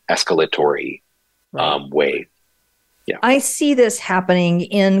de-escalatory way. Yeah. I see this happening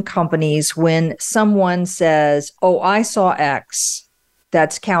in companies when someone says, oh, I saw X,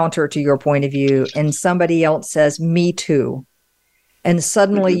 that's counter to your point of view, and somebody else says, me too. And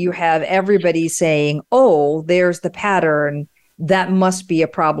suddenly you have everybody saying, oh, there's the pattern, that must be a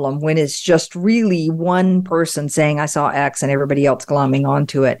problem, when it's just really one person saying, I saw X, and everybody else glomming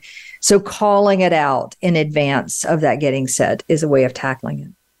onto it. So calling it out in advance of that getting said is a way of tackling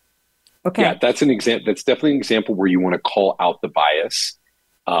it. Okay. Yeah, that's an example. That's definitely an example where you want to call out the bias.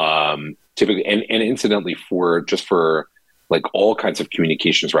 Typically, and incidentally, for like all kinds of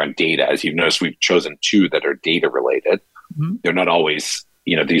communications around data, as you've noticed, we've chosen 2 that are data related. Mm-hmm. They're not always,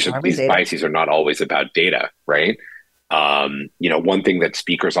 these biases are not always about data, right? One thing that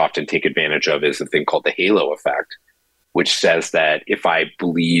speakers often take advantage of is a thing called the halo effect, which says that if I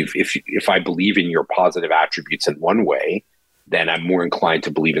believe in your positive attributes in one way, then I'm more inclined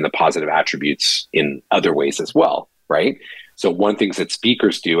to believe in the positive attributes in other ways as well, right? So one thing that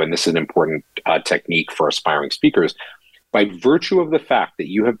speakers do, and this is an important technique for aspiring speakers, by virtue of the fact that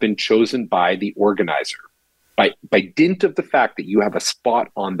you have been chosen by the organizer, by dint of the fact that you have a spot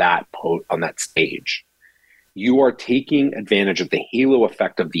on that stage, you are taking advantage of the halo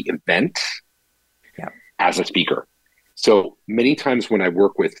effect of the event as a speaker. So many times when I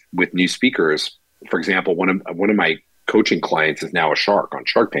work with new speakers, for example, one of my coaching clients is now a shark on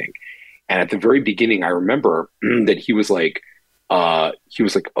Shark Tank. And at the very beginning, I remember that he was like,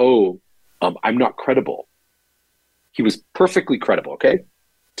 oh, I'm not credible. He was perfectly credible, okay,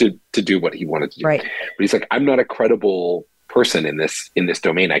 to do what he wanted to do. Right. But he's like, I'm not a credible person in this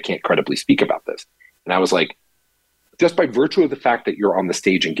domain. I can't credibly speak about this. And I was like, just by virtue of the fact that you're on the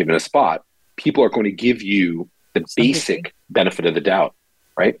stage and given a spot, people are going to give you the basic benefit of the doubt,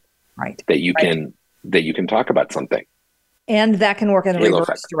 right? Right. That you can talk about something. And that can work in the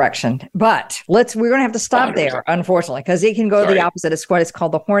reverse direction. But we're going to have to stop 100%. There, unfortunately, because it can go the opposite. It's what is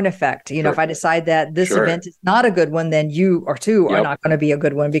called the horn effect. If I decide that this event is not a good one, then you or 2 are not going to be a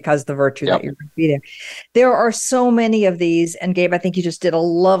good one because the virtue that you're going to be there. There are so many of these. And Gabe, I think you just did a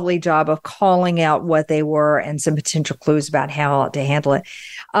lovely job of calling out what they were and some potential clues about how to handle it.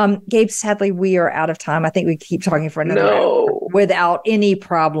 Gabe, sadly, we are out of time. I think we keep talking for another hour without any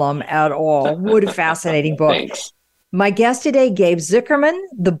problem at all. What a fascinating book. Thanks. My guest today, Gabe Zichermann,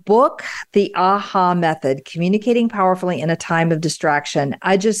 the book, The AHA Method, Communicating Powerfully in a Time of Distraction.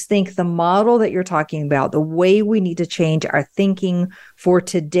 I just think the model that you're talking about, the way we need to change our thinking for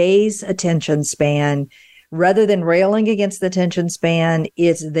today's attention span, rather than railing against the attention span,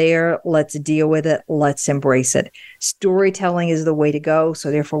 it's there. Let's deal with it. Let's embrace it. Storytelling is the way to go. So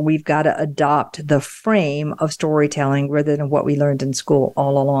therefore, we've got to adopt the frame of storytelling rather than what we learned in school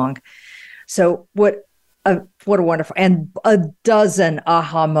all along. So what a wonderful, and a dozen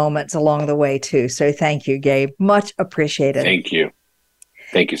aha moments along the way too. So thank you, Gabe. Much appreciated. Thank you.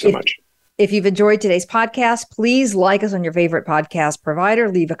 Thank you so much. If you've enjoyed today's podcast, please like us on your favorite podcast provider.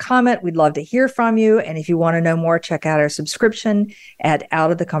 Leave a comment. We'd love to hear from you. And if you want to know more, check out our subscription at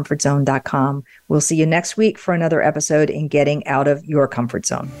outofthecomfortzone.com. We'll see you next week for another episode in Getting Out of Your Comfort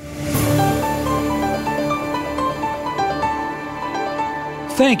Zone.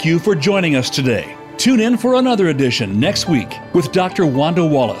 Thank you for joining us today. Tune in for another edition next week with Dr. Wanda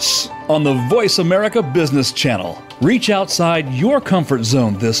Wallace on the Voice America Business Channel. Reach outside your comfort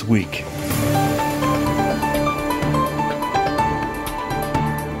zone this week.